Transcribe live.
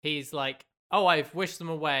he's like, oh, I've wished them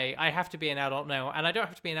away. I have to be an adult now. And I don't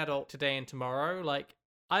have to be an adult today and tomorrow. Like,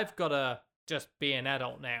 I've got to just be an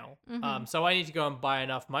adult now. So I need to go and buy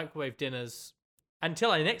enough microwave dinners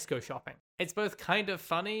until I next go shopping. It's both kind of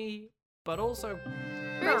funny, but also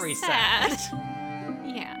very sad.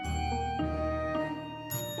 Yeah.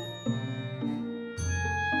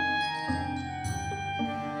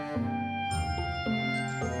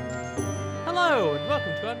 Hello, and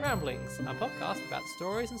welcome to Unramblings, a podcast about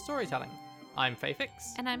stories and storytelling. I'm Fafix.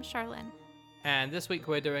 And I'm Charlene. And this week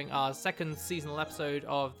we're doing our second seasonal episode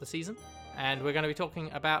of the season, and we're going to be talking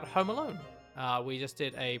about Home Alone. We just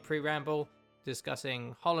did a pre-ramble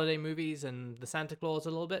discussing holiday movies and the Santa Claus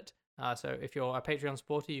a little bit. So if you're a Patreon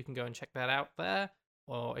supporter, you can go and check that out there.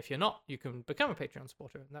 Or if you're not, you can become a Patreon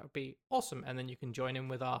supporter, and that would be awesome. And then you can join in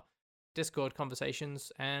with our Discord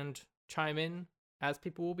conversations and chime in as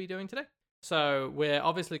people will be doing today. So we're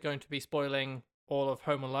obviously going to be spoiling all of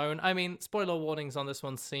Home Alone. I mean, spoiler warnings on this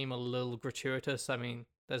one seem a little gratuitous. I mean,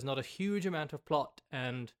 there's not a huge amount of plot,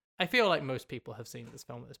 and I feel like most people have seen this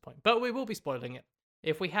film at this point. But we will be spoiling it.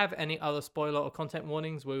 If we have any other spoiler or content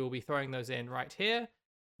warnings, we will be throwing those in right here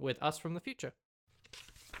with us from the future.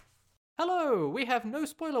 Hello! We have no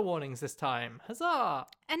spoiler warnings this time. Huzzah!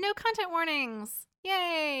 And no content warnings.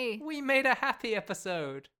 Yay! We made a happy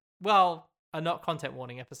episode. Well, a not content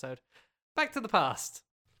warning episode. Back to the past.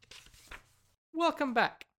 Welcome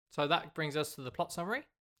back. So that brings us to the plot summary.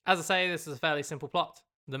 As I say, this is a fairly simple plot.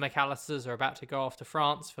 The McAllisters are about to go off to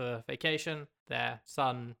France for vacation. Their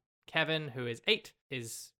son, Kevin, who is 8,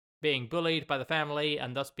 is being bullied by the family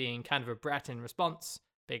and thus being kind of a brat in response.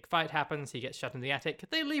 Big fight happens. He gets shut in the attic.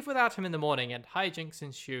 They leave without him in the morning, and hijinks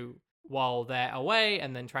ensue while they're away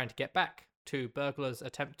and then trying to get back. 2 burglars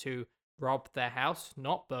attempt to rob their house,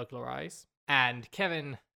 not burglarize. And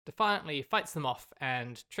Kevin defiantly fights them off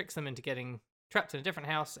and tricks them into getting trapped in a different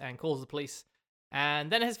house and calls the police.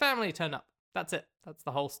 And then his family turn up. That's it. That's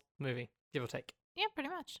the whole movie, give or take. Yeah, pretty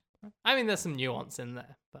much. I mean, there's some nuance in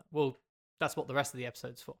there, but that's what the rest of the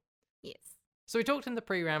episode's for. Yes. So we talked in the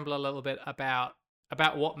pre-ramble a little bit about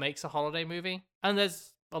what makes a holiday movie, and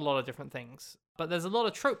there's a lot of different things, but there's a lot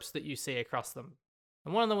of tropes that you see across them.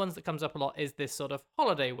 And one of the ones that comes up a lot is this sort of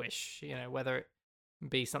holiday wish, whether it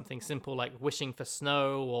be something simple like wishing for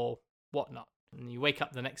snow or whatnot. And you wake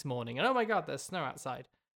up the next morning and, oh my god, there's snow outside.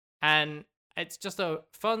 And it's just a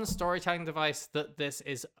fun storytelling device that this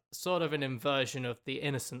is sort of an inversion of the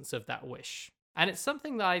innocence of that wish. And it's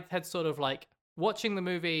something that I had sort of like watching the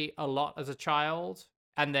movie a lot as a child,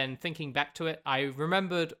 and then thinking back to it, I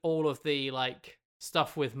remembered all of the like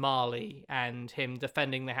stuff with Marley and him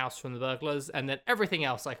defending the house from the burglars, and then everything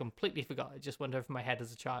else I completely forgot. It just went over my head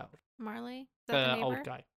as a child. Marley? Is that the neighbor? Old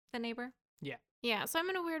guy. The neighbor? Yeah. Yeah, so I'm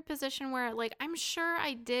in a weird position where, like, I'm sure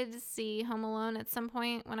I did see Home Alone at some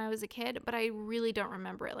point when I was a kid, but I really don't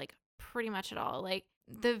remember it, like, pretty much at all. Like,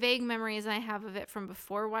 the vague memories I have of it from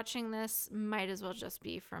before watching this might as well just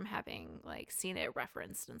be from having, like, seen it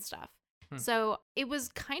referenced and stuff. So it was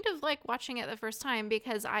kind of like watching it the first time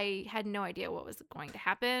because I had no idea what was going to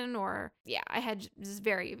happen, or, I had just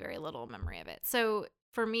very, very little memory of it. So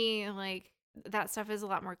for me, like, that stuff is a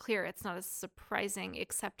lot more clear. It's not as surprising,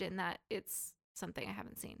 except in that it's something I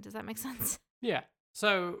haven't seen. Does that make sense? Yeah.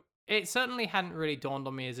 So it certainly hadn't really dawned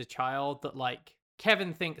on me as a child that, like,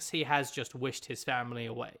 Kevin thinks he has just wished his family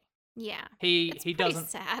away. Yeah. He doesn't.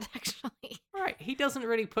 It's sad, actually. Right. He doesn't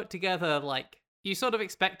really put together, like, you sort of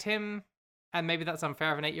expect him, and maybe that's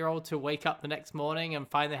unfair of an 8-year-old, to wake up the next morning and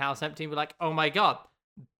find the house empty and be like, oh my god,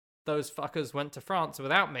 those fuckers went to France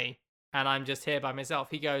without me, and I'm just here by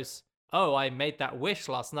myself. He goes, oh, I made that wish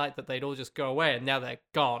last night that they'd all just go away, and now they're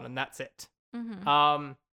gone, and that's it. Mm-hmm.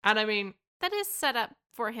 And I mean, that is set up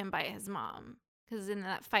for him by his mom, because in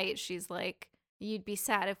that fight, she's like, you'd be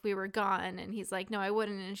sad if we were gone, and he's like, no, I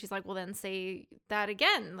wouldn't, and she's like, well, then say that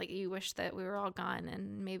again, like, you wish that we were all gone,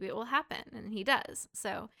 and maybe it will happen, and he does.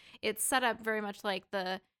 So it's set up very much like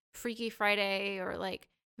the Freaky Friday or like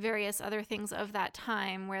various other things of that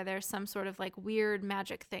time where there's some sort of like weird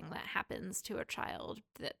magic thing that happens to a child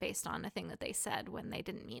that based on a thing that they said when they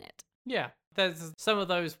didn't mean it. Yeah, there's some of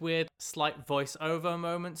those weird slight voiceover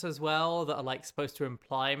moments as well that are like supposed to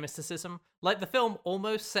imply mysticism. Like the film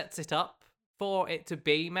almost sets it up for it to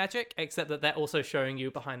be magic, except that they're also showing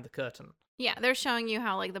you behind the curtain. Yeah, they're showing you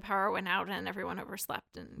how like the power went out and everyone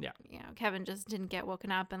overslept, and yeah, Kevin just didn't get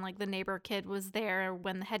woken up, and like the neighbor kid was there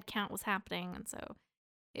when the head count was happening, and so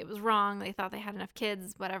it was wrong. They thought they had enough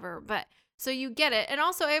kids, whatever. But so you get it. And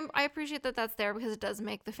also I appreciate that that's there because it does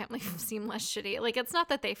make the family seem less shitty. Like, it's not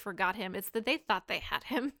that they forgot him, it's that they thought they had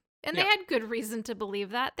him. And they had good reason to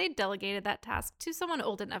believe that. They delegated that task to someone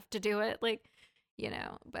old enough to do it. Like,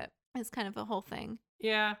 but it's kind of a whole thing.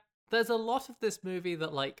 Yeah, there's a lot of this movie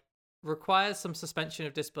that like requires some suspension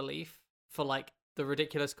of disbelief for like the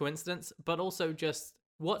ridiculous coincidence, but also just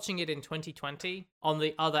watching it in 2020 on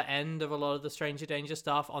the other end of a lot of the Stranger Danger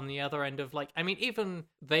stuff, on the other end of like, I mean, even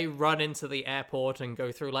they run into the airport and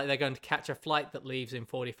go through like they're going to catch a flight that leaves in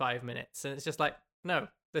 45 minutes. And it's just like, no,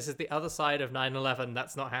 this is the other side of 9/11.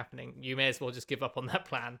 That's not happening. You may as well just give up on that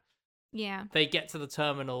plan. Yeah. They get to the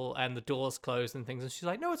terminal and the doors close and things. And she's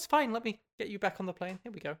like, no, it's fine. Let me get you back on the plane.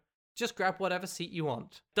 Here we go. Just grab whatever seat you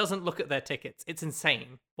want. Doesn't look at their tickets. It's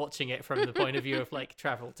insane watching it from the point of view of like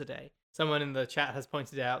travel today. Someone in the chat has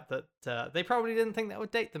pointed out that they probably didn't think that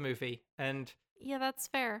would date the movie. And Yeah, that's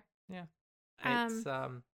fair. yeah, it's,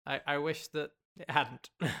 I wish that it hadn't.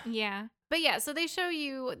 Yeah. But yeah, so they show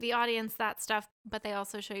you, the audience, that stuff, but they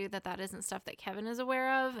also show you that that isn't stuff that Kevin is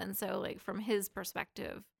aware of. And so, like, from his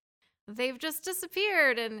perspective, they've just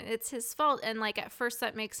disappeared and it's his fault. And, like, at first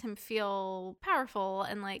that makes him feel powerful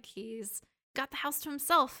and like he's got the house to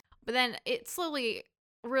himself. But then it slowly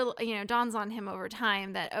dawns on him over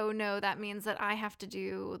time that, oh no, that means that I have to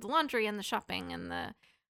do the laundry and the shopping and the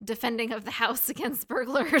defending of the house against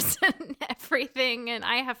burglars and everything, and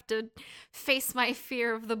I have to face my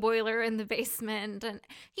fear of the boiler in the basement. And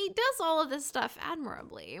he does all of this stuff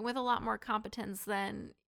admirably with a lot more competence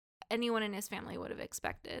than anyone in his family would have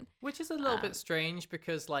expected. Which is a little bit strange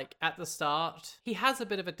because like at the start he has a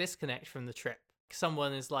bit of a disconnect from the trip.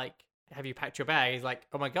 Someone is like, have you packed your bag? He's like,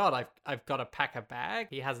 oh my god, I've got to pack a bag.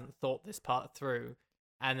 He hasn't thought this part through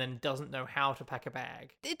and then doesn't know how to pack a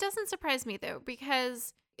bag. It doesn't surprise me though,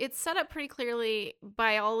 because it's set up pretty clearly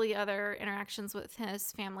by all the other interactions with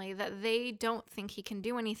his family that they don't think he can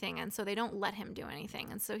do anything, and so they don't let him do anything.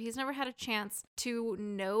 And so he's never had a chance to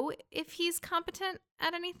know if he's competent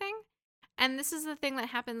at anything. And this is the thing that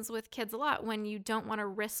happens with kids a lot when you don't want to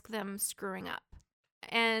risk them screwing up.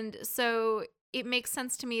 And so it makes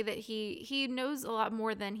sense to me that he knows a lot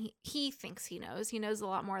more than he thinks he knows. He knows a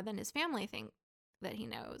lot more than his family think that he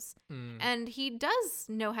knows. And he does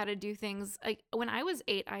know how to do things. Like when I was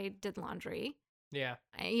 8, I did laundry. Yeah.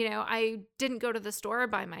 I didn't go to the store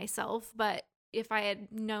by myself, but if I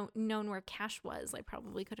had known where cash was, I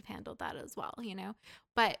probably could have handled that as well,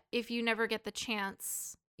 But if you never get the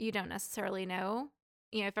chance, you don't necessarily know,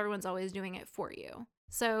 if everyone's always doing it for you.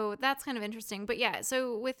 So that's kind of interesting. But yeah,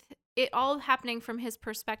 so with it all happening from his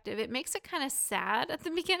perspective, it makes it kind of sad at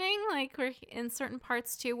the beginning, like where in certain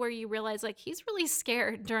parts too, where you realize like he's really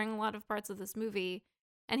scared during a lot of parts of this movie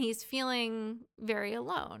and he's feeling very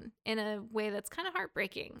alone in a way that's kind of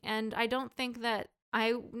heartbreaking. And I don't think that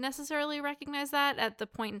I necessarily recognize that at the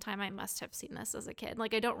point in time I must have seen this as a kid.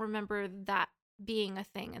 Like I don't remember that being a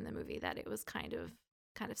thing in the movie, that it was kind of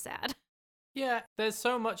sad. Yeah, there's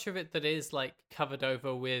so much of it that is like covered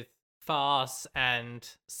over with farce and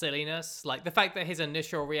silliness. Like the fact that his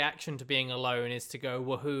initial reaction to being alone is to go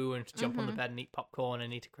woohoo and to jump on the bed and eat popcorn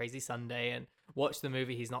and eat a crazy sundae and watch the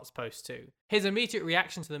movie he's not supposed to. His immediate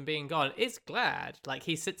reaction to them being gone is glad. Like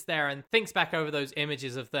he sits there and thinks back over those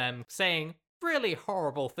images of them saying really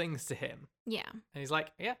horrible things to him. Yeah. And he's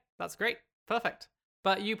like, yeah, that's great. Perfect.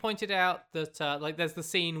 But you pointed out that like there's the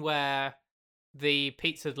scene where the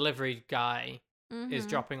pizza delivery guy is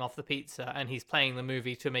dropping off the pizza and he's playing the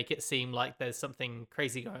movie to make it seem like there's something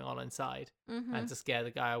crazy going on inside and to scare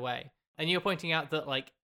the guy away. And you're pointing out that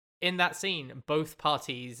like in that scene, both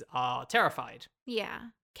parties are terrified. Yeah.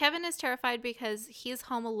 Kevin is terrified because he's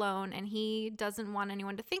home alone and he doesn't want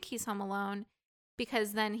anyone to think he's home alone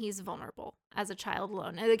because then he's vulnerable as a child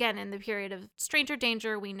alone. And again, in the period of stranger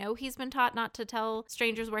danger, we know he's been taught not to tell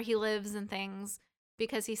strangers where he lives and things,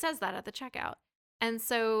 because he says that at the checkout. And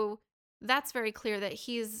so that's very clear that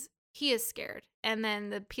he is scared. And then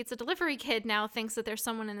the pizza delivery kid now thinks that there's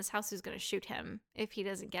someone in this house who's going to shoot him if he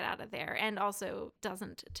doesn't get out of there, and also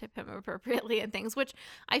doesn't tip him appropriately and things, which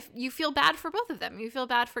you feel bad for both of them. You feel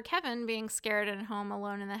bad for Kevin being scared and home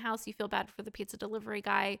alone in the house. You feel bad for the pizza delivery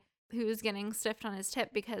guy who's getting stiffed on his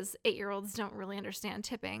tip because 8-year-olds don't really understand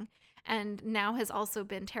tipping, and now has also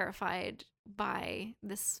been terrified by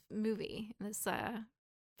this movie, this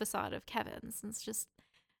facade of Kevin's. And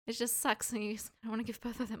it just sucks, and I want to give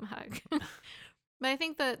both of them a hug. But I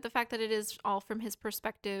think the fact that it is all from his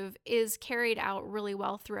perspective is carried out really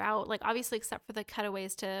well throughout, like obviously except for the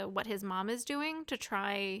cutaways to what his mom is doing to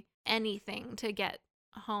try anything to get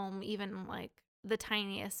home even like the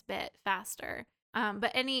tiniest bit faster.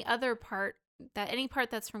 But any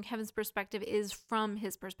part that's from Kevin's perspective is from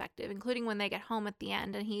his perspective, including when they get home at the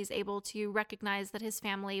end and he's able to recognize that his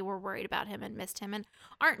family were worried about him and missed him and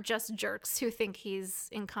aren't just jerks who think he's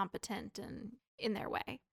incompetent and in their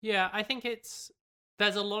way. Yeah, I think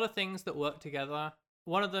There's a lot of things that work together.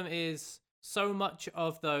 One of them is so much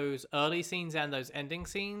of those early scenes and those ending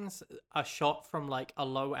scenes are shot from like a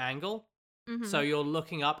low angle. So Mm-hmm. you're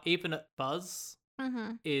looking up, even at Buzz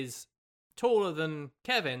Mm-hmm. is taller than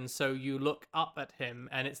Kevin, so you look up at him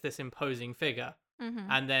and it's this imposing figure. Mm-hmm.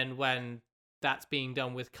 And then when that's being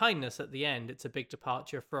done with kindness at the end, it's a big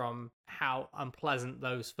departure from how unpleasant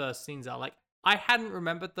those first scenes are. Like, I hadn't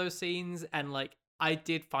remembered those scenes, and like, I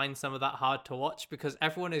did find some of that hard to watch because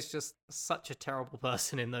everyone is just such a terrible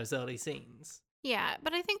person in those early scenes. Yeah,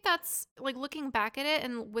 but I think that's like looking back at it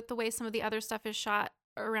and with the way some of the other stuff is shot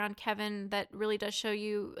around Kevin that really does show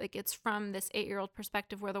you like it's from this 8-year-old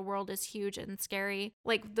perspective where the world is huge and scary.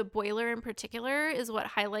 Like the boiler in particular is what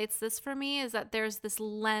highlights this for me, is that there's this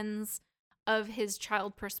lens of his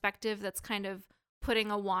child perspective that's kind of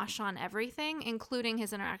putting a wash on everything, including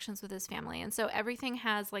his interactions with his family. And so everything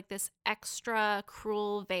has like this extra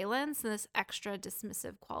cruel valence and this extra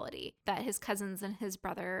dismissive quality that his cousins and his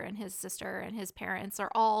brother and his sister and his parents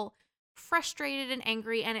are all frustrated and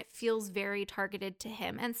angry, and it feels very targeted to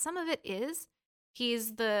him. And some of it is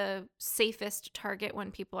he's the safest target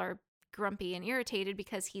when people are grumpy and irritated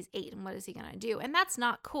because he's 8 and what is he going to do? And that's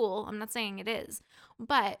not cool. I'm not saying it is.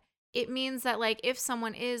 But it means that like if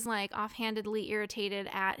someone is like offhandedly irritated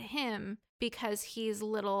at him because he's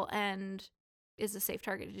little and is a safe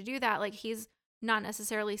target to do that, like he's not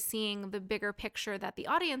necessarily seeing the bigger picture that the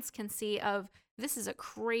audience can see of this is a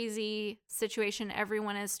crazy situation.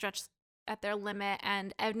 Everyone is stretched at their limit,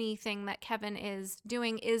 and anything that Kevin is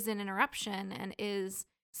doing is an interruption and is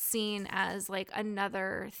seen as like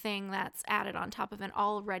another thing that's added on top of an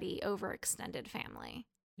already overextended family.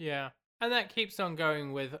 Yeah. And that keeps on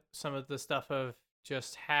going with some of the stuff of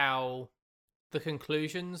just how the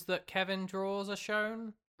conclusions that Kevin draws are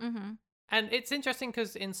shown. Mm-hmm. And it's interesting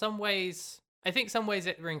because in some ways, I think some ways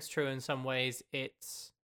it rings true, in some ways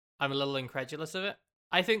I'm a little incredulous of it.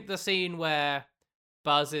 I think the scene where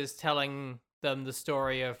Buzz is telling them the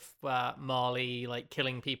story of Marley like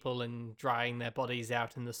killing people and drying their bodies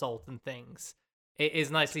out in the salt and things, it is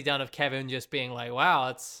nicely done of Kevin just being like, wow,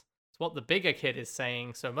 it's what the bigger kid is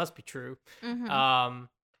saying, so it must be true. Mm-hmm.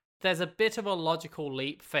 There's a bit of a logical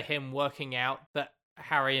leap for him working out that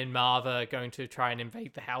Harry and Marv are going to try and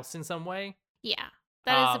invade the house in some way. Yeah,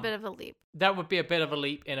 that is a bit of a leap. That would be a bit of a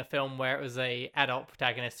leap in a film where it was a adult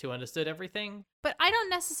protagonist who understood everything. But I don't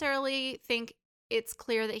necessarily think it's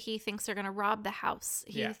clear that he thinks they're going to rob the house.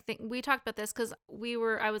 We talked about this because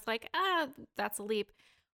I was like, that's a leap.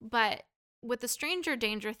 But with the stranger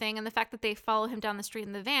danger thing and the fact that they follow him down the street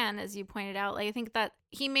in the van, as you pointed out, like, I think that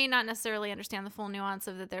he may not necessarily understand the full nuance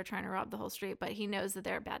of that they're trying to rob the whole street, but he knows that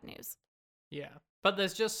they're bad news. Yeah. But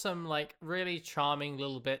there's just some like really charming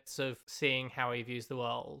little bits of seeing how he views the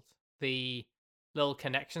world, the little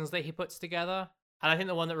connections that he puts together. And I think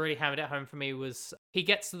the one that really hammered it home for me was he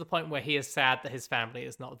gets to the point where he is sad that his family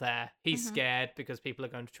is not there. He's scared because people are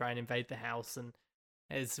going to try and invade the house, and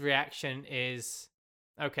his reaction is,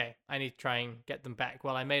 okay, I need to try and get them back.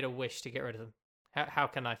 Well, I made a wish to get rid of them. How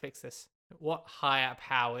can I fix this? What higher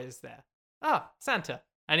power is there? Ah, Santa.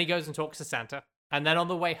 And he goes and talks to Santa. And then on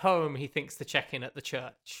the way home, he thinks to check in at the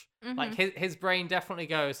church. Like, his brain definitely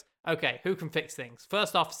goes, okay, who can fix things?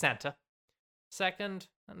 First off, Santa. Second,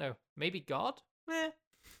 I don't know, maybe God?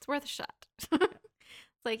 It's worth a shot.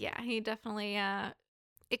 It's like, yeah, he definitely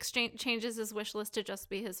changes his wish list to just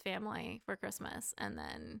be his family for Christmas, and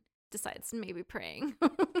then decides maybe praying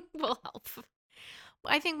will help.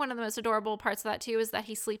 I think one of the most adorable parts of that too is that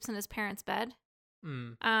he sleeps in his parents' bed.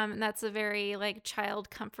 And that's a very like child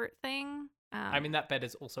comfort thing. I mean, that bed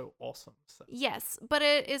is also awesome. So. Yes, but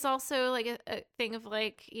it is also like a thing of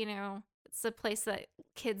like, you know, it's a place that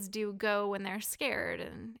kids do go when they're scared,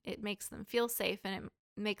 and it makes them feel safe, and it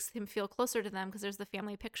makes him feel closer to them because there's the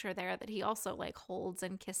family picture there that he also like holds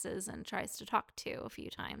and kisses and tries to talk to a few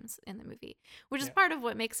times in the movie, which is part of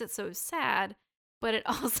what makes it so sad. But it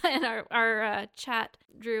also, in our chat,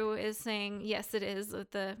 Drew is saying, yes, it is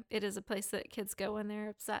a place that kids go when they're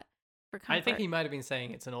upset for comfort. I think he might have been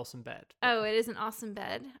saying it's an awesome bed. Oh, it is an awesome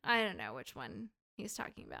bed. I don't know which one he's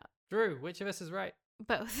talking about. Drew, which of us is right?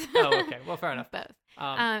 Both. Oh, okay. Well, fair enough. Both.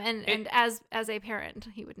 And as a parent,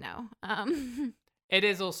 he would know. It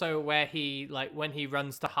is also where he, like, when he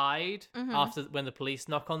runs to hide after when the police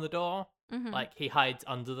knock on the door, like, he hides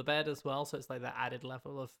under the bed as well. So it's like that added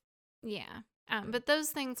level of. Yeah. But those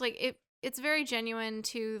things, like, it's very genuine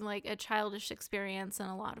to, like, a childish experience in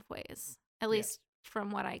a lot of ways. At least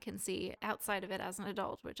from what I can see outside of it as an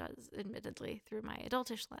adult, which is admittedly through my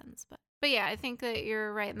adultish lens. But yeah, I think that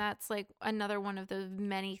you're right. And that's like another one of the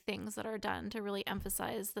many things that are done to really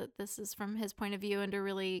emphasize that this is from his point of view and to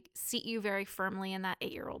really seat you very firmly in that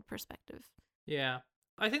 8-year-old perspective. Yeah.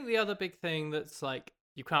 I think the other big thing that's like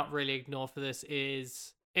you can't really ignore for this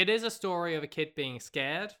is it is a story of a kid being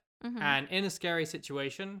scared and in a scary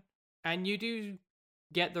situation. And you do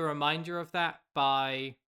get the reminder of that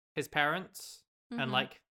by his parents and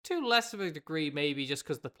like to less of a degree maybe just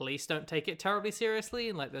because the police don't take it terribly seriously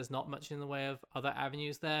and like there's not much in the way of other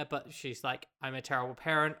avenues there, but she's like, I'm a terrible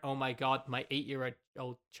parent, oh my god, my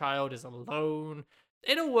 8-year-old child is alone.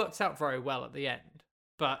 It all works out very well at the end,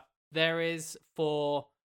 but there is, for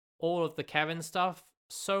all of the Kevin stuff,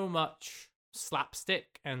 so much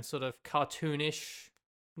slapstick and sort of cartoonish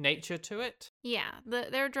nature to it. Yeah,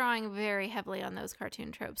 they're drawing very heavily on those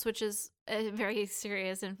cartoon tropes, which is a very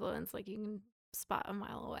serious influence, like you can spot a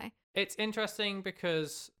mile away. It's interesting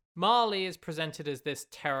because Marley is presented as this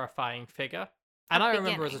terrifying figure. And I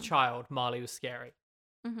remember as a child, Marley was scary.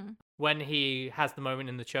 When he has the moment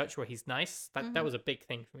in the church where he's nice, that was a big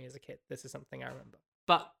thing for me as a kid. This is something I remember.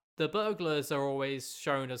 But the burglars are always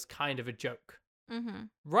shown as kind of a joke.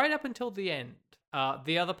 Right up until the end.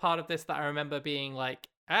 The other part of this that I remember being like,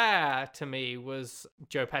 to me was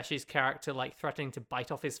Joe Pesci's character like threatening to bite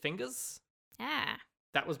off his fingers.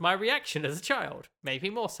 That was my reaction as a child. Maybe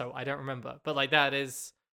more so, I don't remember. But like that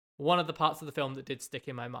is one of the parts of the film that did stick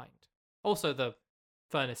in my mind. Also, the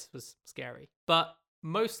furnace was scary. But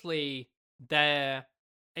mostly they're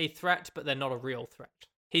a threat, but they're not a real threat.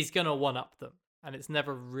 He's gonna one-up them. And it's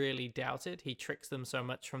never really doubted. He tricks them so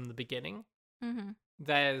much from the beginning.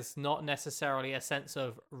 There's not necessarily a sense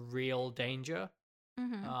of real danger.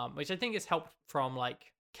 Which I think is helped from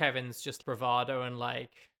like Kevin's just bravado and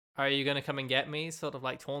like, are you going to come and get me? Sort of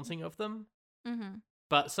like taunting of them.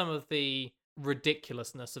 But some of the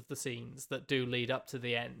ridiculousness of the scenes that do lead up to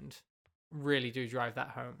the end really do drive that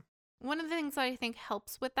home. One of the things that I think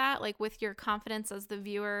helps with that, like with your confidence as the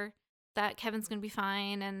viewer that Kevin's going to be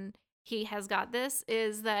fine and he has got this,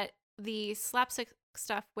 is that the slapstick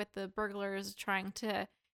stuff with the burglars trying to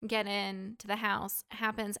get into the house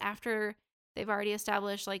happens after they've already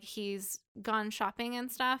established like he's gone shopping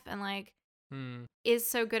and stuff and like is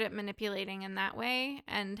so good at manipulating in that way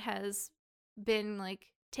and has been like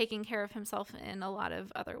taking care of himself in a lot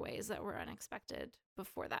of other ways that were unexpected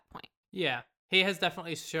before that point. Yeah, he has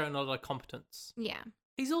definitely shown a lot of competence. Yeah.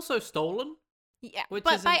 He's also stolen. Yeah, but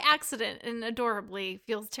by accident and adorably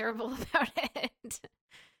feels terrible about it.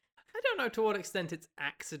 I don't know to what extent it's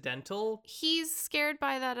accidental. He's scared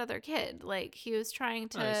by that other kid. Like he was trying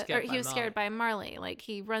to, he was scared by Marley. Like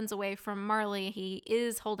he runs away from Marley. He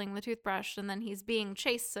is holding the toothbrush and then he's being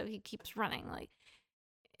chased. So he keeps running. Like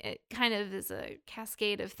it kind of is a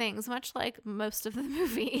cascade of things, much like most of the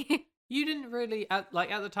movie. You didn't really, at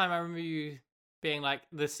the time I remember you being like,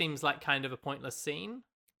 this seems like kind of a pointless scene.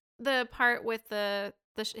 The part with the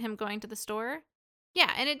him going to the store.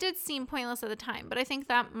 Yeah, and it did seem pointless at the time, but I think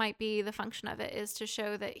that might be the function of it, is to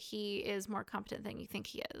show that he is more competent than you think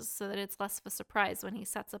he is, so that it's less of a surprise when he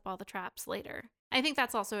sets up all the traps later. I think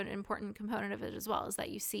that's also an important component of it as well, is that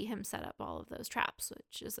you see him set up all of those traps,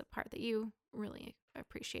 which is a part that you really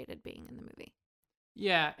appreciated being in the movie.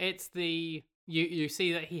 Yeah, it's the... You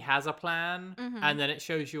see that he has a plan, and then it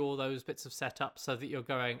shows you all those bits of setup so that you're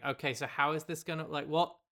going, okay, so how is this going to... Like,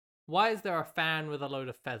 what... Why is there a fan with a load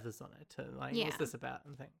of feathers on it? And like, what's this about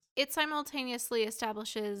and things? It simultaneously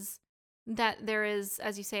establishes that there is,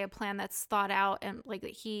 as you say, a plan that's thought out and like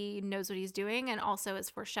that he knows what he's doing, and also is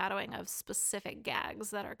foreshadowing of specific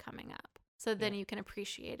gags that are coming up. So then you can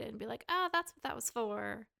appreciate it and be like, oh, that's what that was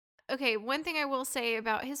for. Okay, one thing I will say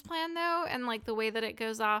about his plan though, and like the way that it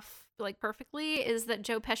goes off like perfectly, is that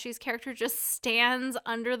Joe Pesci's character just stands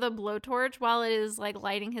under the blowtorch while it is like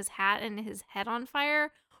lighting his hat and his head on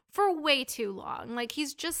fire for way too long. Like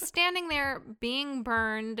he's just standing there being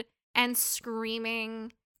burned and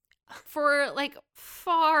screaming for like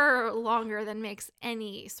far longer than makes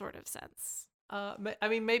any sort of sense. I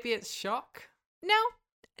mean, maybe it's shock.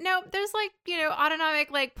 No, there's like,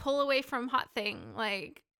 autonomic like pull away from hot thing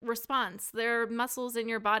like response. There are muscles in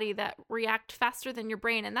your body that react faster than your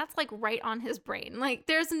brain, and that's like right on his brain. Like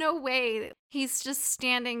there's no way he's just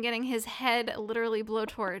standing getting his head literally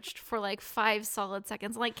blowtorched for like 5 solid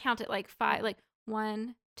seconds. Like count it like 5, like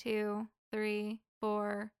 1, 2, 3,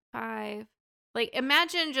 4, 5. Like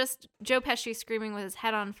imagine just Joe Pesci screaming with his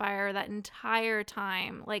head on fire that entire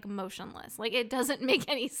time, like motionless. Like it doesn't make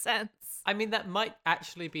any sense. I mean, that might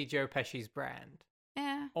actually be Joe Pesci's brand.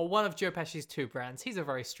 Yeah. Or one of Joe Pesci's 2 brands. He's a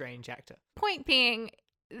very strange actor. Point being,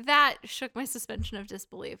 that shook my suspension of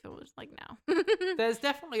disbelief. It was like, no. There's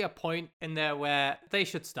definitely a point in there where they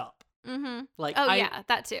should stop. Mm-hmm. Like, Oh, yeah,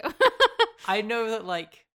 that too. I know that,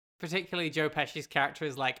 like, particularly Joe Pesci's character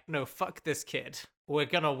is like, no, fuck this kid. We're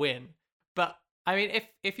gonna win. But, I mean,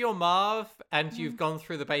 if you're Marv and you've gone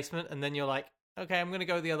through the basement and then you're like, okay, I'm gonna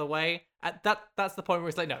go the other way, that's the point where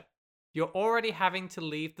it's like, no, you're already having to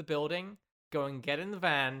leave the building, go and get in the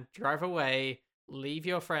van, drive away, leave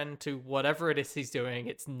your friend to whatever it is he's doing.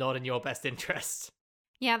 It's not in your best interest.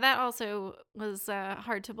 Yeah, that also was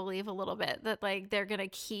hard to believe a little bit, that like they're gonna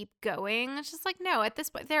keep going. It's just like, no, at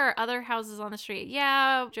this point there are other houses on the street.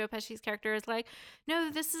 Yeah, Joe Pesci's character is like,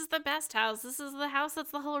 no, this is the best house. This is the house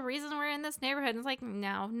that's the whole reason we're in this neighborhood. And it's like,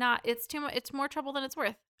 no, not. It's too much. It's more trouble than it's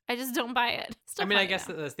worth. I just don't buy it. Still I mean, I funny, guess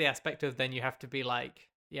though. that there's the aspect of then you have to be like,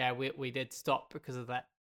 yeah, we did stop because of that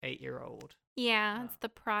 8-year-old. Yeah, it's the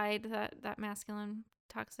pride, that masculine,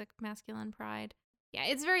 toxic masculine pride. Yeah,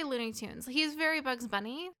 it's very Looney Tunes. He's very Bugs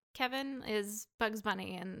Bunny. Kevin is Bugs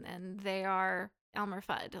Bunny, and they are Elmer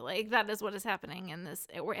Fudd. Like, that is what is happening in this,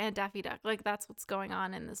 and Daffy Duck. Like, that's what's going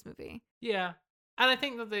on in this movie. Yeah. And I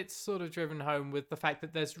think that it's sort of driven home with the fact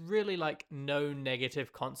that there's really like no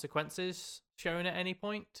negative consequences shown at any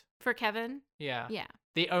point. For Kevin? Yeah. Yeah.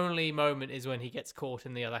 The only moment is when he gets caught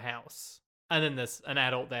in the other house. And then there's an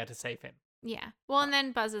adult there to save him. Yeah. Well, and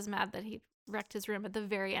then Buzz is mad that he wrecked his room at the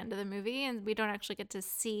very end of the movie, and we don't actually get to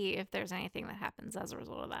see if there's anything that happens as a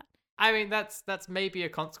result of that. I mean, that's maybe a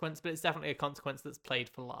consequence, but it's definitely a consequence that's played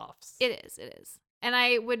for laughs. It is. And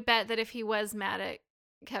I would bet that if he was mad at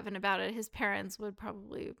Kevin about it, his parents would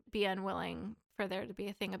probably be unwilling for there to be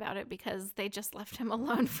a thing about it, because they just left him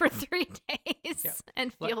alone for 3 days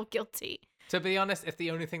and feel guilty. To be honest, if the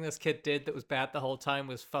only thing this kid did that was bad the whole time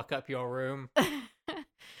was fuck up your room.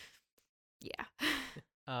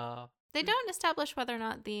 Yeah. They don't establish whether or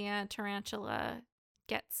not the tarantula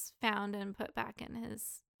gets found and put back in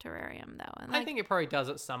his terrarium, though. And I think it probably does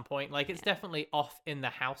at some point. Like, it's definitely off in the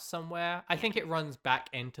house somewhere. I think it runs back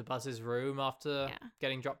into Buzz's room after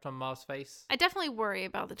getting dropped on Marv's face. I definitely worry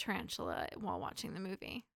about the tarantula while watching the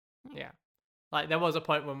movie. Yeah. Like, there was a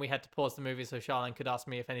point when we had to pause the movie so Charlene could ask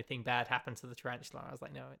me if anything bad happened to the tarantula. I was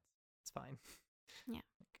like, no, it's fine. Yeah.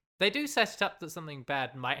 They do set it up that something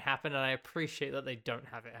bad might happen, and I appreciate that they don't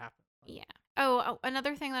have it happen. Yeah. Oh,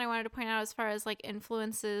 another thing that I wanted to point out as far as like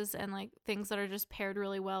influences and like things that are just paired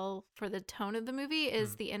really well for the tone of the movie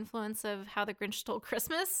is the influence of How the Grinch Stole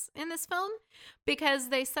Christmas in this film, because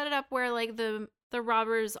they set it up where like the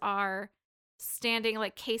robbers are standing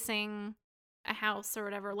like casing a house or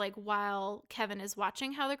whatever, like while Kevin is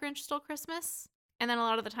watching How the Grinch Stole Christmas. And then a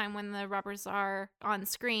lot of the time when the robbers are on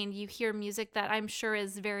screen, you hear music that I'm sure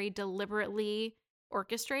is very deliberately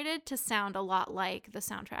orchestrated to sound a lot like the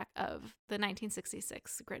soundtrack of the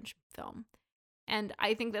 1966 Grinch film. And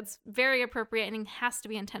I think that's very appropriate, and it has to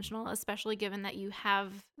be intentional, especially given that you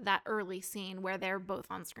have that early scene where they're both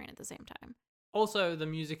on screen at the same time. Also, the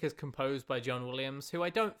music is composed by John Williams, who I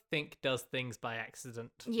don't think does things by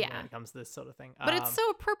accident when it comes to this sort of thing. But it's so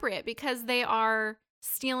appropriate because they are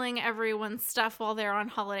stealing everyone's stuff while they're on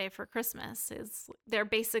holiday for Christmas. They're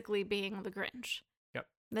basically being the Grinch.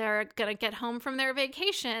 They're going to get home from their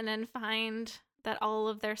vacation and find that all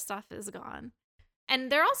of their stuff is gone. And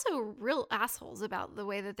they're also real assholes about the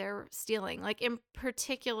way that they're stealing. Like, in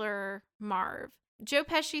particular, Marv. Joe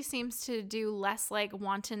Pesci seems to do less, like,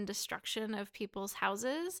 wanton destruction of people's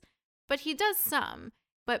houses, but he does some.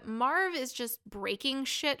 But Marv is just breaking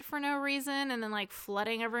shit for no reason and then, like,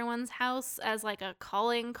 flooding everyone's house as, like, a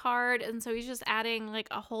calling card. And so he's just adding, like,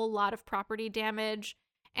 a whole lot of property damage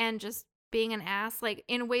and just being an ass, like,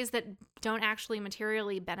 in ways that don't actually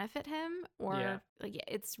materially benefit him, or like,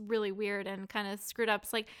 it's really weird and kind of screwed up.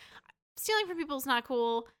 It's like, stealing from people is not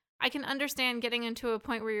cool. I can understand getting into a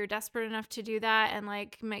point where you're desperate enough to do that and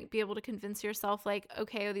like might be able to convince yourself like,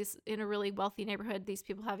 okay, these in a really wealthy neighborhood, these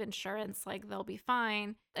people have insurance, like they'll be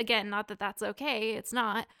fine. Again, not that that's okay, it's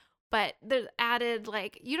not. But there's added,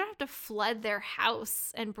 like, you don't have to flood their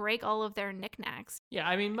house and break all of their knickknacks. Yeah,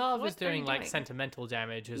 I mean, Marv is doing, like, sentimental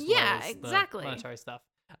damage as well as the monetary stuff.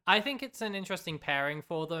 I think it's an interesting pairing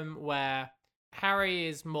for them where Harry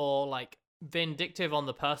is more, like, vindictive on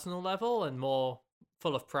the personal level and more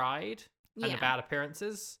full of pride and about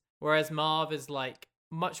appearances, whereas Marv is, like,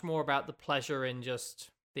 much more about the pleasure in just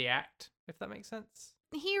the act, if that makes sense.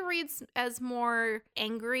 He reads as more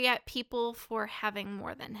angry at people for having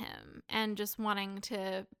more than him and just wanting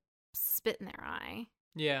to spit in their eye.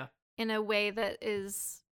 Yeah. In a way that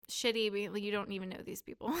is shitty. You don't even know these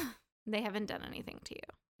people. They haven't done anything to you.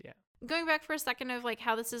 Yeah. Going back for a second of like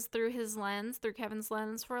how this is through his lens, through Kevin's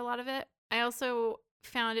lens for a lot of it. I also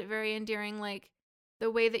found it very endearing. Like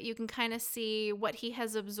the way that you can kind of see what he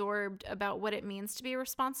has absorbed about what it means to be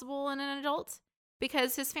responsible in an adult.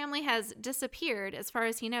 Because his family has disappeared as far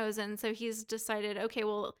as he knows. And so he's decided, okay,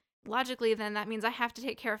 well, logically, then that means I have to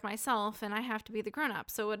take care of myself and I have to be the grown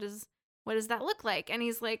up. So what does that look like? And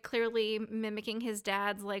he's like clearly mimicking his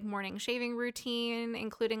dad's like morning shaving routine,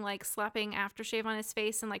 including like slapping aftershave on his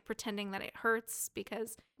face and like pretending that it hurts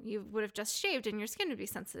because you would have just shaved and your skin would be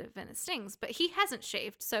sensitive and it stings. But he hasn't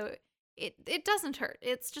shaved, so it doesn't hurt.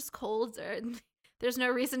 It's just cold. There's no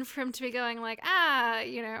reason for him to be going like,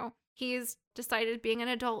 he's decided being an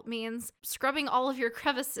adult means scrubbing all of your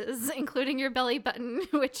crevices, including your belly button,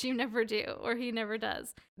 which you never do, or he never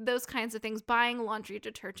does. Those kinds of things, buying laundry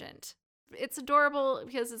detergent. It's adorable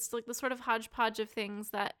because it's like the sort of hodgepodge of things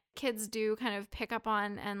that kids do kind of pick up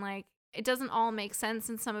on, and like it doesn't all make sense,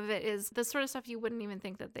 and some of it is the sort of stuff you wouldn't even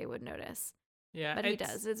think that they would notice. Yeah, but he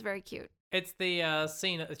does. It's very cute. It's the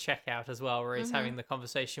scene at the checkout as well, where he's having the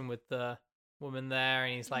conversation with the woman there,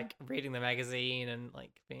 and he's like reading the magazine and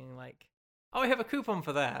like being like, "Oh, I have a coupon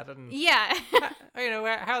for that." And yeah,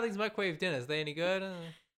 how are these microwave dinners? Are they any good?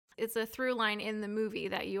 It's a through line in the movie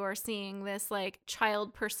that you are seeing this like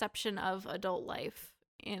child perception of adult life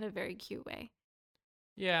in a very cute way.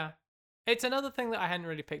 Yeah. It's another thing that I hadn't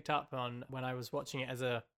really picked up on when I was watching it as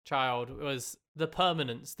a child, was the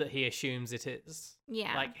permanence that he assumes it is.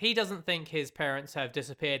 Yeah. Like, he doesn't think his parents have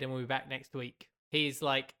disappeared and will be back next week. He's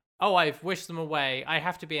like, oh, I've wished them away. I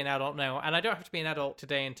have to be an adult now. And I don't have to be an adult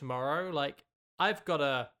today and tomorrow. Like, I've got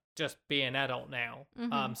to just be an adult now.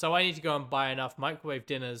 So I need to go and buy enough microwave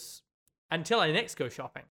dinners until I next go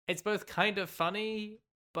shopping. It's both kind of funny,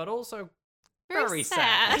 but also very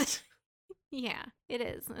sad. Yeah, it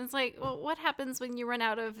is. It's like, well, what happens when you run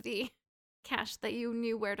out of the cash that you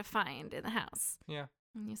knew where to find in the house? Yeah.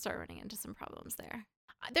 And you start running into some problems there.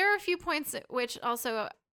 There are a few points at which also,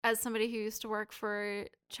 as somebody who used to work for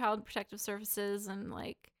Child Protective Services and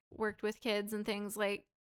like worked with kids and things, like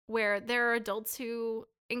where there are adults who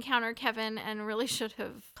encounter Kevin and really should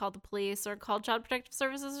have called the police or called Child Protective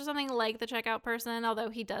Services or something, like the checkout person, although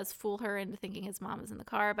he does fool her into thinking his mom is in the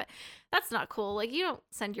car. But that's not cool. Like, you don't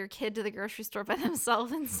send your kid to the grocery store by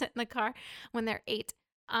themselves and sit in the car when they're 8.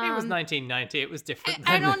 It was 1990. It was different.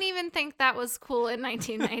 I don't even think that was cool in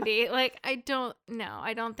 1990. Like, I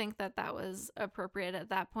don't think that was appropriate at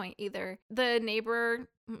that point either. The neighbor,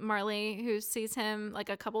 Marley, who sees him like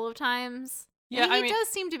a couple of times. Yeah, I mean, he does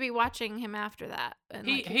seem to be watching him after that. And,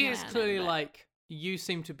 he is clearly like, you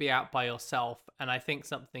seem to be out by yourself, and I think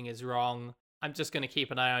something is wrong. I'm just going to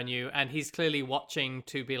keep an eye on you. And he's clearly watching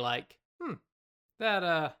to be like,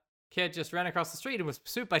 that kid just ran across the street and was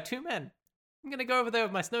pursued by 2 men. I'm going to go over there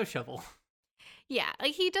with my snow shovel. Yeah,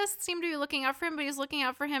 like he does seem to be looking out for him, but he's looking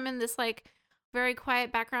out for him in this like very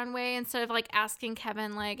quiet background way instead of like asking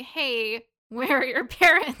Kevin like, hey, where are your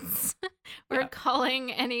parents? We're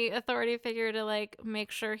calling any authority figure to like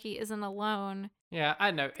make sure he isn't alone. Yeah,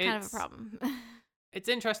 I know. It's kind of a problem. It's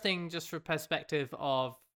interesting just from perspective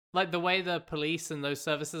of like the way the police and those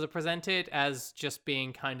services are presented as just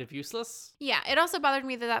being kind of useless. Yeah, it also bothered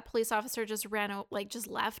me that police officer just just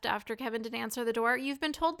left after Kevin didn't answer the door. You've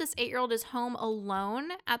been told this 8-year-old is home alone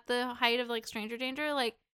at the height of like stranger danger,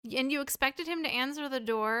 like, and you expected him to answer the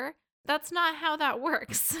door. That's not how that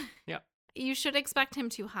works. Yeah. You should expect him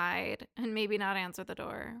to hide and maybe not answer the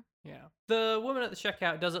door. Yeah. The woman at the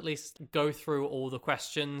checkout does at least go through all the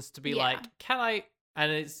questions to be like, can I? And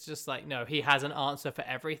it's just like, no, he has an answer for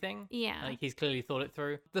everything. Yeah. Like, he's clearly thought it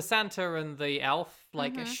through. The Santa and the elf,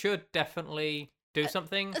 like, should definitely do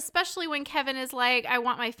something. Especially when Kevin is like, I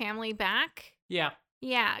want my family back. Yeah.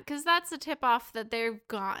 Yeah, because that's a tip-off that they're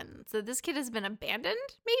gone. So this kid has been abandoned,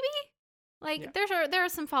 maybe? Like, there are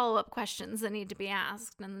some follow-up questions that need to be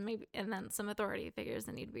asked, and then some authority figures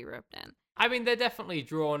that need to be roped in. I mean, they're definitely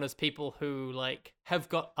drawn as people who, like, have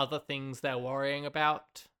got other things they're worrying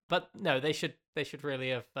about. But no, they should really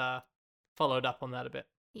have followed up on that a bit.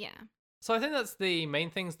 Yeah. So I think that's the main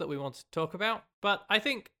things that we want to talk about. But I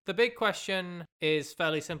think the big question is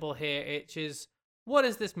fairly simple here, which is, what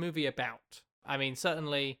is this movie about? I mean,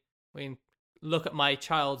 certainly, we look at my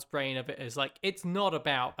child's brain of it as like, it's not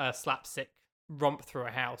about a slapstick romp through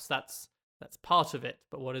a house. That's part of it.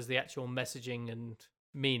 But what is the actual messaging and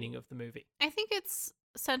meaning of the movie? I think it's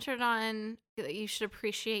centered on that you should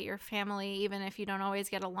appreciate your family even if you don't always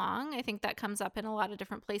get along. I think that comes up in a lot of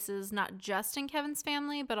different places, not just in Kevin's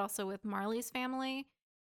family, but also with Marley's family.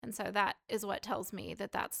 And so that is what tells me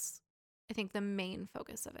that that's, I think, the main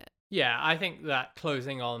focus of it. Yeah, I think that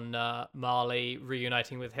closing on Marley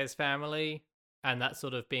reuniting with his family and that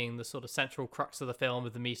sort of being the sort of central crux of the film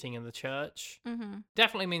with the meeting in the church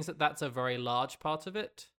definitely means that that's a very large part of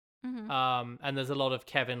it. And there's a lot of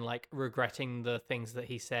Kevin like regretting the things that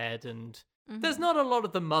he said, and there's Mm-hmm. not a lot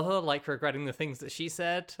of the mother like regretting the things that she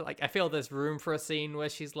said. Like I feel there's room for a scene where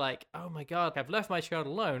she's like, "Oh my god, I've left my child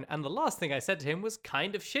alone, and the last thing I said to him was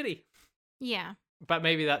kind of shitty." Yeah. But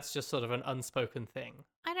maybe that's just sort of an unspoken thing.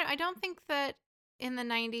 I don't think that in the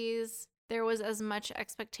 90s there was as much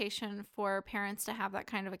expectation for parents to have that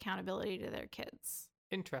kind of accountability to their kids.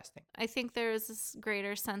 Interesting. I think there's this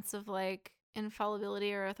greater sense of like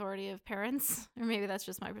infallibility or authority of parents, or maybe that's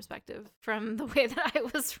just my perspective from the way that I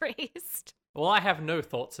was raised. Well, I have no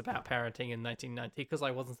thoughts about parenting in 1990 because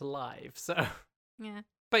I wasn't alive. So, Yeah.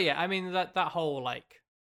 but yeah, I mean that whole like,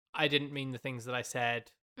 I didn't mean the things that I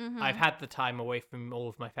said. Mm-hmm. I've had the time away from all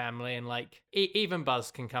of my family, and like even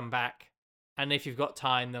Buzz can come back. And if you've got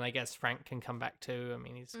time, then I guess Frank can come back too. I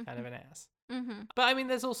mean, he's kind of an ass. Mm-hmm. But I mean,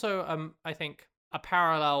 there's also I think a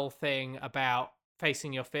parallel thing about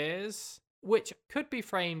facing your fears, which could be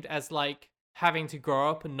framed as like having to grow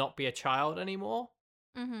up and not be a child anymore.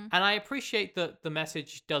 Mm-hmm. And I appreciate that the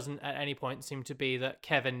message doesn't at any point seem to be that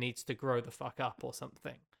Kevin needs to grow the fuck up or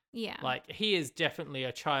something. Yeah. Like, he is definitely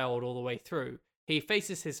a child all the way through. He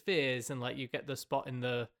faces his fears, and like you get the spot in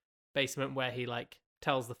the basement where he like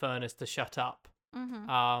tells the furnace to shut up. Mm-hmm.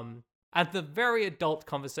 And the very adult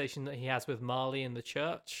conversation that he has with Marley in the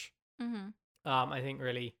church, Mm-hmm. I think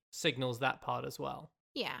really signals that part as well.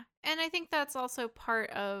 Yeah. And I think that's also part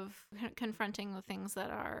of confronting the things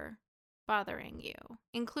that are bothering you,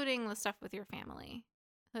 including the stuff with your family.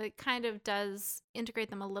 It kind of does integrate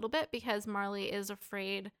them a little bit because Marley is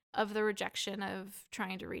afraid of the rejection of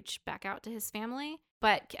trying to reach back out to his family.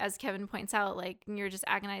 But as Kevin points out, like, you're just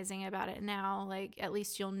agonizing about it now. Like, at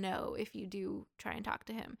least you'll know if you do try and talk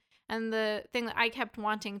to him. And the thing that I kept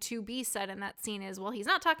wanting to be said in that scene is, well, he's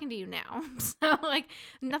not talking to you now. So, like,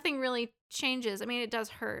 nothing really changes. I mean, it does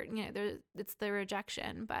hurt. You know, it's the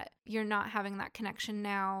rejection, but you're not having that connection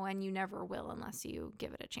now, and you never will unless you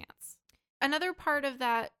give it a chance. Another part of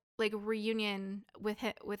that, like, reunion with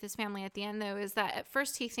his family at the end, though, is that at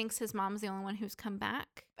first he thinks his mom's the only one who's come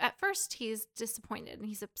back. At first, he's disappointed and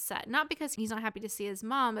he's upset. Not because he's not happy to see his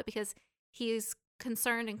mom, but because he's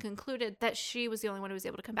concerned and concluded that she was the only one who was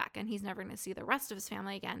able to come back, and he's never going to see the rest of his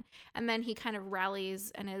family again. And then he kind of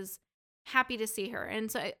rallies and is happy to see her.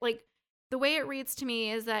 And so, like, the way it reads to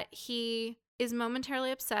me is that he is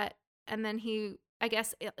momentarily upset, and then he, I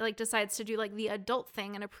guess, like, decides to do like the adult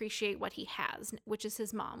thing and appreciate what he has, which is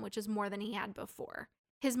his mom, which is more than he had before.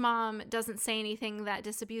 His mom doesn't say anything that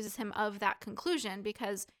disabuses him of that conclusion,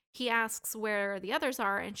 because he asks where the others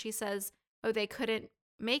are, and she says, oh, they couldn't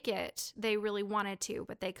make it. They really wanted to,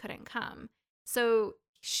 but they couldn't come. So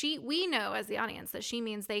we know as the audience that she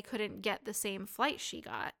means they couldn't get the same flight she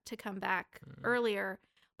got to come back earlier,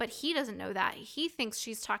 but he doesn't know that. He thinks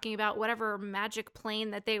she's talking about whatever magic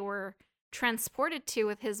plane that they were transported to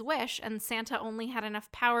with his wish, and Santa only had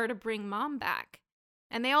enough power to bring mom back.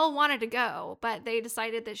 And they all wanted to go, but they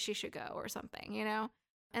decided that she should go or something, you know?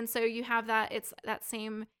 And so you have that, it's that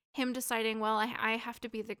same him deciding, well, I have to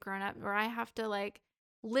be the grown up, or I have to like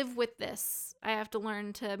live with this. I have to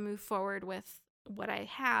learn to move forward with what I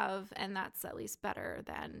have, and that's at least better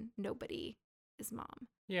than nobody is mom.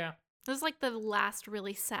 Yeah. This is like the last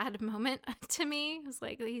really sad moment to me. It's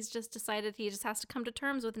like he's just decided he just has to come to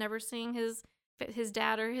terms with never seeing his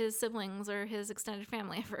dad or his siblings or his extended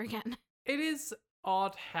family ever again. It is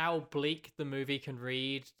odd how bleak the movie can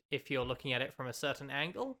read if you're looking at it from a certain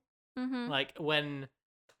angle. Mm-hmm. Like when,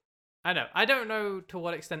 I don't know to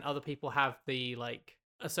what extent other people have the like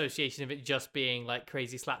association of it just being like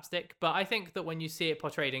crazy slapstick, but I think that when you see it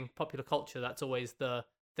portrayed in popular culture, that's always the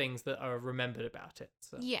things that are remembered about it.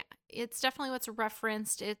 So. Yeah, it's definitely what's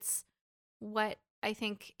referenced. It's what I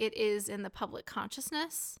think it is in the public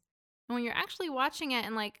consciousness. And when you're actually watching it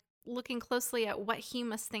and like looking closely at what he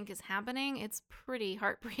must think is happening, it's pretty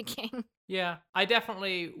heartbreaking. Yeah, I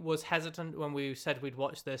definitely was hesitant when we said we'd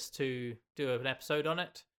watch this to do an episode on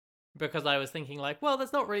it, because I was thinking like, well,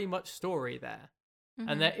 there's not really much story there. Mm-hmm.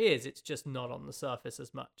 And there is, it's just not on the surface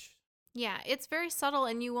as much. Yeah, it's very subtle,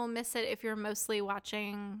 and you will miss it if you're mostly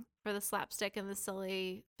watching for the slapstick and the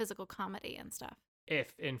silly physical comedy and stuff.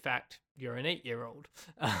 If, in fact, you're an 8-year-old.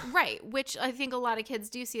 Right, which I think a lot of kids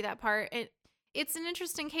do see that part. It's an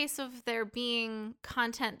interesting case of there being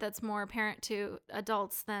content that's more apparent to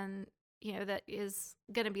adults than, you know, that is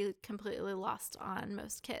going to be completely lost on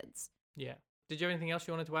most kids. Yeah. Did you have anything else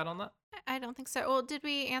you wanted to add on that? I don't think so. Well, did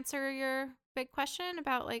we answer your big question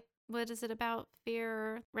about, like, what is it about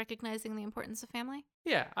fear, recognizing the importance of family?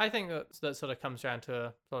 Yeah, I think that sort of comes down to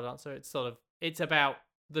a solid answer. It's about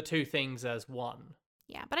the two things as one.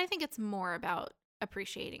 Yeah, but I think it's more about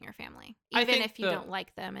appreciating your family, I even think if you that- don't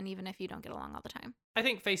like them and even if you don't get along all the time. I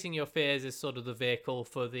think facing your fears is sort of the vehicle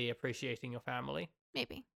for the appreciating your family.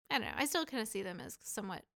 Maybe. I don't know. I still kind of see them as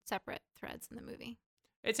somewhat separate threads in the movie.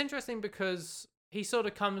 It's interesting because he sort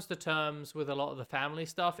of comes to terms with a lot of the family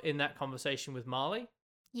stuff in that conversation with Marley.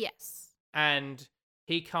 Yes. And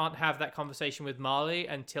he can't have that conversation with Marley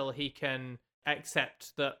until he can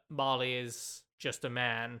accept that Marley is just a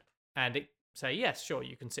man and say, yes, sure,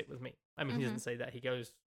 you can sit with me. I mean, he doesn't say that.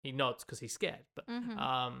 He nods because he's scared. But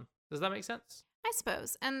does that make sense? I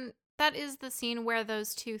suppose. And that is the scene where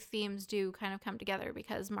those two themes do kind of come together,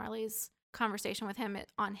 because Marley's conversation with him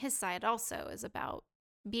on his side also is about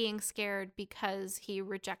being scared because he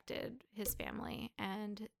rejected his family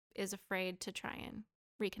and is afraid to try and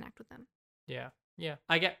reconnect with them. Yeah.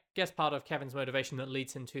 I guess part of Kevin's motivation that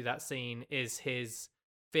leads him to that scene is his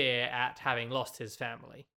fear at having lost his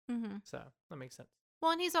family. Mm-hmm. So that makes sense.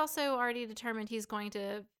 Well, and he's also already determined he's going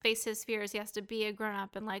to face his fears. He has to be a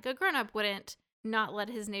grown-up, and like a grown-up wouldn't not let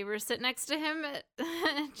his neighbors sit next to him at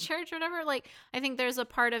church or whatever. Like, I think there's a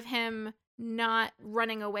part of him not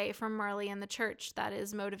running away from Marley and the church that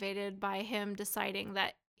is motivated by him deciding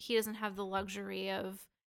that he doesn't have the luxury of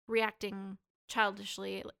reacting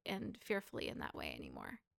childishly and fearfully in that way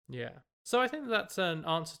anymore. Yeah. So I think that's an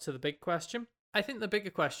answer to the big question. I think the bigger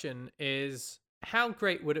question is, how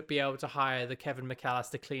great would it be able to hire the Kevin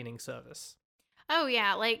McAllister cleaning service? Oh,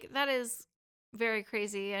 yeah. Like, that is very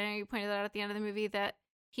crazy. I know you pointed that out at the end of the movie, that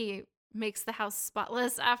he makes the house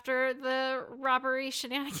spotless after the robbery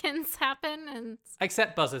shenanigans happen, and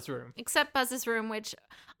Except Buzz's room. except Buzz's room, which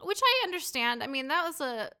I understand. I mean, that was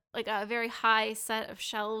a very high set of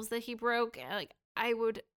shelves that he broke. Like, I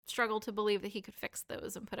would struggle to believe that he could fix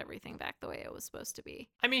those and put everything back the way it was supposed to be.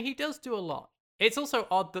 I mean, he does do a lot. It's also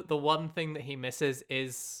odd that the one thing that he misses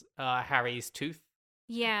is Harry's tooth.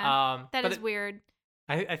 Yeah, that but is weird.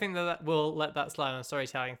 I think that we'll let that slide on a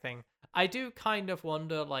storytelling thing. I do kind of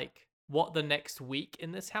wonder, like, what the next week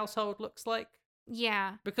in this household looks like.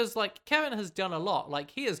 Yeah. Because, like, Kevin has done a lot.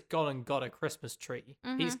 Like, he has gone and got a Christmas tree.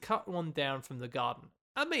 He's Mhm. cut one down from the garden.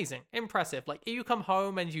 Amazing. Impressive. Like, you come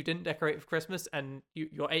home and you didn't decorate for Christmas, and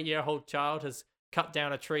your 8-year-old child has cut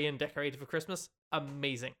down a tree and decorated for Christmas.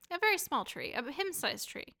 Amazing. A very small tree, a him-sized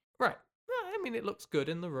tree. Right. Well, I mean, it looks good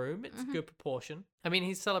in the room. It's good proportion. I mean,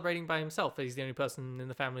 he's celebrating by himself. He's the only person in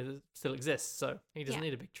the family that still exists, so he doesn't Yeah.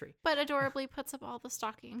 need a big tree. But adorably puts up all the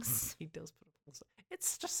stockings. He does put up also.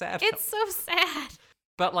 It's just sad. It's so sad.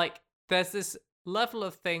 But, like, there's this level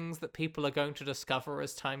of things that people are going to discover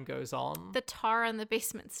as time goes on. The tar on the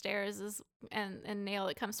basement stairs is and nail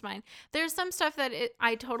that comes to mind. There's some stuff that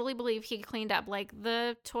I totally believe he cleaned up, like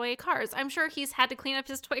the toy cars. I'm sure he's had to clean up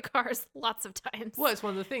his toy cars lots of times. Well, it's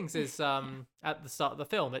one of the things is at the start of the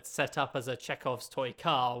film, it's set up as a Chekhov's toy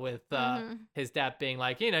car with his dad being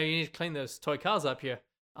like, you need to clean those toy cars up. Your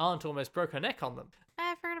aunt almost broke her neck on them.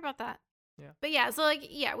 I forgot about that. Yeah. But yeah, so like,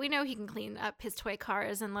 yeah, we know he can clean up his toy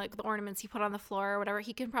cars and like the ornaments he put on the floor or whatever.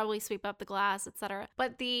 He can probably sweep up the glass, etc.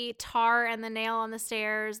 But the tar and the nail on the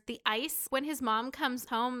stairs, the ice, when his mom comes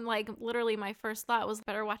home, like literally my first thought was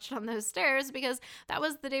better watch it on those stairs, because that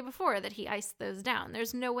was the day before that he iced those down.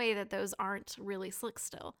 There's no way that those aren't really slick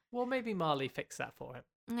still. Well, maybe Marley fixed that for him.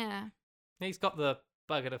 Yeah. He's got the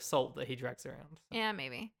bucket of salt that he drags around. So. Yeah,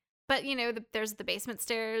 maybe. But, there's the basement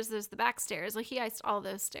stairs, there's the back stairs. Like, he iced all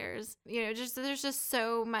those stairs. There's just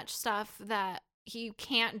so much stuff that you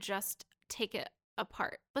can't just take it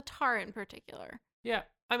apart. The tar in particular. Yeah.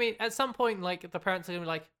 I mean, at some point, like, the parents are going to be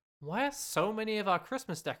like, why are so many of our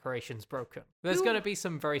Christmas decorations broken? There's going to be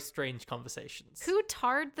some very strange conversations. Who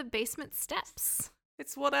tarred the basement steps?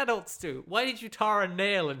 It's what adults do. Why did you tar a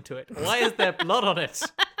nail into it? Why is there blood on it?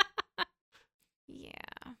 Yeah.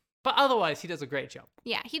 But otherwise, he does a great job.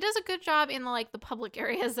 Yeah, he does a good job in the public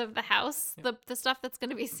areas of the house. Yeah. The stuff that's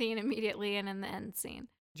going to be seen immediately and in the end scene.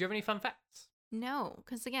 Do you have any fun facts? No,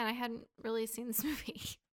 because again, I hadn't really seen this movie.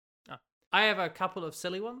 Oh. I have a couple of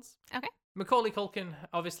silly ones. Okay. Macaulay Culkin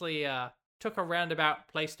obviously took a roundabout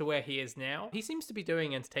place to where he is now. He seems to be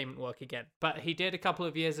doing entertainment work again. But he did a couple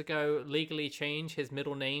of years ago legally change his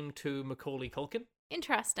middle name to Macaulay Culkin.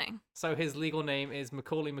 Interesting. So his legal name is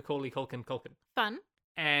Macaulay Culkin Culkin. Fun.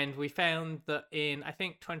 And we found that in, I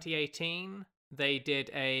think, 2018, they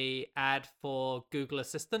did a ad for Google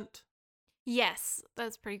Assistant. Yes,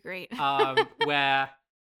 that's pretty great. Where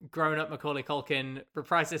grown-up Macaulay Culkin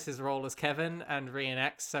reprises his role as Kevin and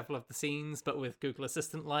reenacts several of the scenes, but with Google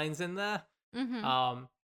Assistant lines in there. Mm-hmm.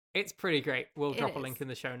 It's pretty great. We'll drop a link in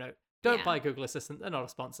the show note. Don't buy Google Assistant. They're not a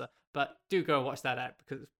sponsor. But do go and watch that ad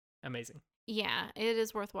because it's amazing. Yeah, it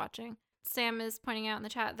is worth watching. Sam is pointing out in the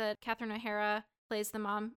chat that Catherine O'Hara plays the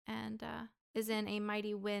mom, and is in A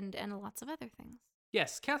Mighty Wind and lots of other things.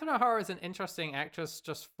 Yes, Catherine O'Hara is an interesting actress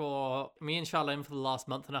just for me and Charlene for the last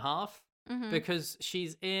month and a half Mm-hmm. because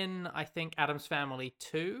she's in, I think, Addams Family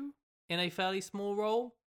 2 in a fairly small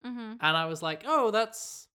role. Mm-hmm. And I was like, oh,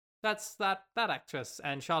 that's that actress.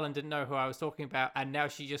 And Charlene didn't know who I was talking about. And now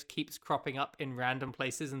she just keeps cropping up in random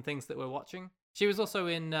places and things that we're watching. She was also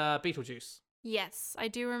in Beetlejuice. Yes, I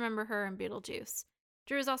do remember her in Beetlejuice.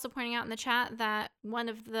 Drew is also pointing out in the chat that one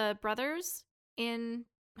of the brothers in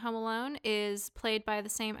Home Alone is played by the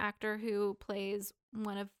same actor who plays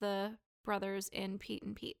one of the brothers in Pete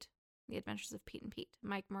and Pete, The Adventures of Pete and Pete,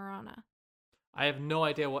 Mike Morana. I have no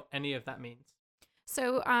idea what any of that means.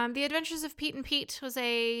 So, The Adventures of Pete and Pete was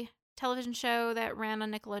a television show that ran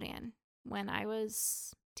on Nickelodeon when I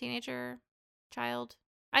was teenager, child.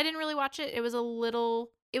 I didn't really watch it. It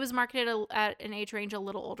was marketed at an age range a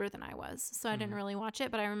little older than I was, so I didn't really watch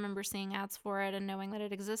it, but I remember seeing ads for it and knowing that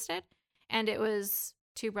it existed. And it was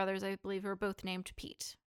two brothers, I believe, who were both named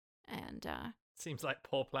Pete. And Seems like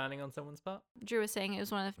poor planning on someone's part. Drew was saying it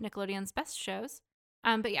was one of Nickelodeon's best shows.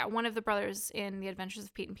 But yeah, one of the brothers in The Adventures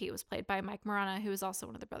of Pete and Pete was played by Mike Morana, who is also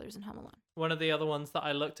one of the brothers in Home Alone. One of the other ones that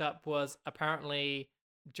I looked up was apparently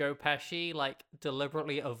Joe Pesci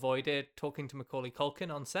deliberately avoided talking to Macaulay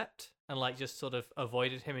Culkin on set and just sort of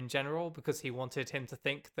avoided him in general because he wanted him to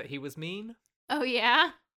think that he was mean. Oh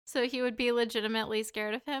yeah? So he would be legitimately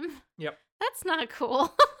scared of him? Yep. That's not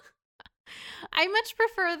cool. I much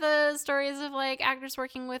prefer the stories of actors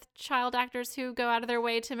working with child actors who go out of their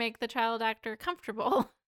way to make the child actor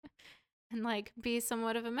comfortable and be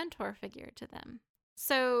somewhat of a mentor figure to them.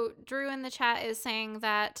 So Drew in the chat is saying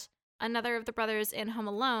that another of the brothers in Home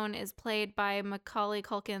Alone is played by Macaulay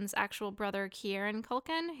Culkin's actual brother, Kieran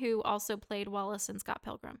Culkin, who also played Wallace in Scott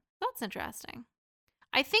Pilgrim. That's interesting.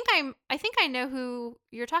 I think I know who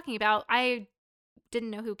you're talking about. I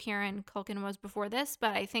didn't know who Kieran Culkin was before this,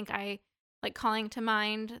 but I think I calling to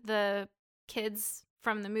mind the kids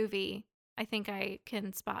from the movie. I think I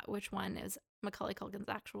can spot which one is Macaulay Culkin's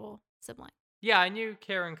actual sibling. Yeah, I knew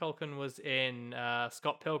Kieran Culkin was in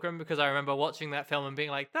Scott Pilgrim because I remember watching that film and being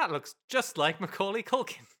like, that looks just like Macaulay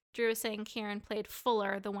Culkin. Drew is saying Kieran played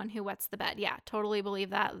Fuller, the one who wets the bed. Yeah, totally believe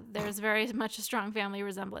that. There's very much a strong family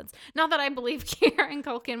resemblance. Not that I believe Kieran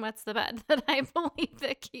Culkin wets the bed, but I believe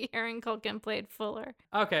that Kieran Culkin played Fuller.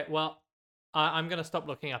 Okay, well, I'm going to stop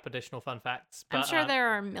looking up additional fun facts. But, I'm sure there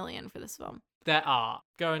are a million for this film. There are.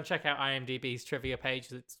 Go and check out IMDb's trivia page.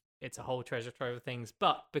 It's a whole treasure trove of things.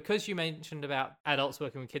 But because you mentioned about adults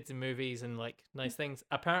working with kids in movies and nice things,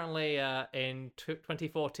 apparently in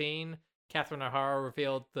 2014, Catherine O'Hara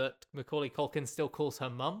revealed that Macaulay Culkin still calls her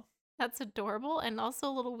mum. That's adorable and also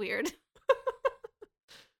a little weird.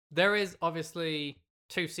 There is obviously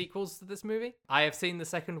 2 sequels to this movie. I have seen the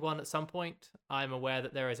second one at some point. I'm aware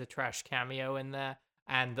that there is a trash cameo in there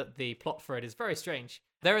and that the plot for it is very strange.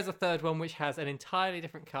 There is a third one which has an entirely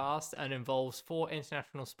different cast and involves 4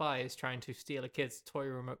 international spies trying to steal a kid's toy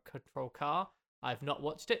remote control car. I've not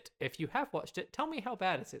watched it. If you have watched it, tell me how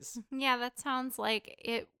bad it is. Yeah, that sounds like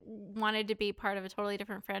it wanted to be part of a totally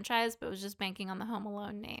different franchise, but was just banking on the Home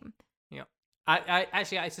Alone name. Yeah. I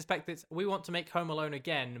suspect it's we want to make Home Alone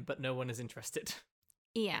again, but no one is interested.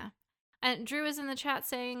 Yeah. And Drew is in the chat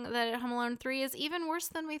saying that Home Alone 3 is even worse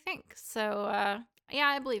than we think. So, yeah,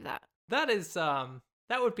 I believe that. That is, that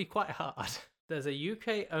would be quite hard. There's a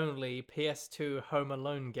UK-only PS2 Home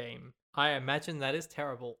Alone game. I imagine that is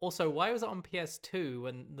terrible. Also, why was it on PS2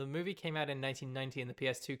 when the movie came out in 1990 and the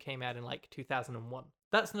PS2 came out in 2001?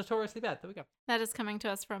 That's notoriously bad. There we go. That is coming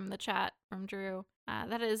to us from the chat from Drew.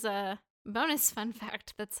 That is a bonus fun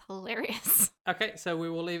fact that's hilarious. Okay, so we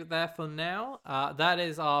will leave it there for now. That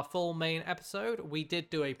is our full main episode. We did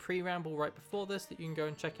do a pre-ramble right before this that you can go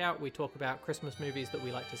and check out. We talk about Christmas movies that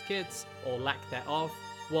we liked as kids, or lack thereof,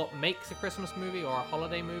 what makes a Christmas movie or a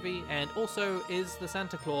holiday movie, and also, is the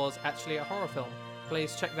Santa Claus actually a horror film?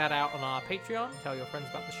 Please check that out on our Patreon. Tell your friends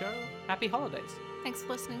about the show. Happy holidays. Thanks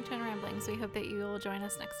for listening to Ramblings. We hope that you will join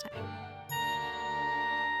us next time.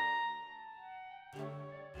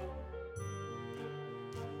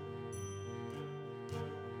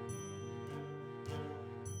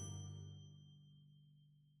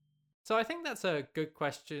 So I think that's a good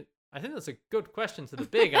question. I think that's a good question to the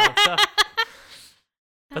big answer.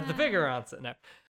 But the bigger answer, no.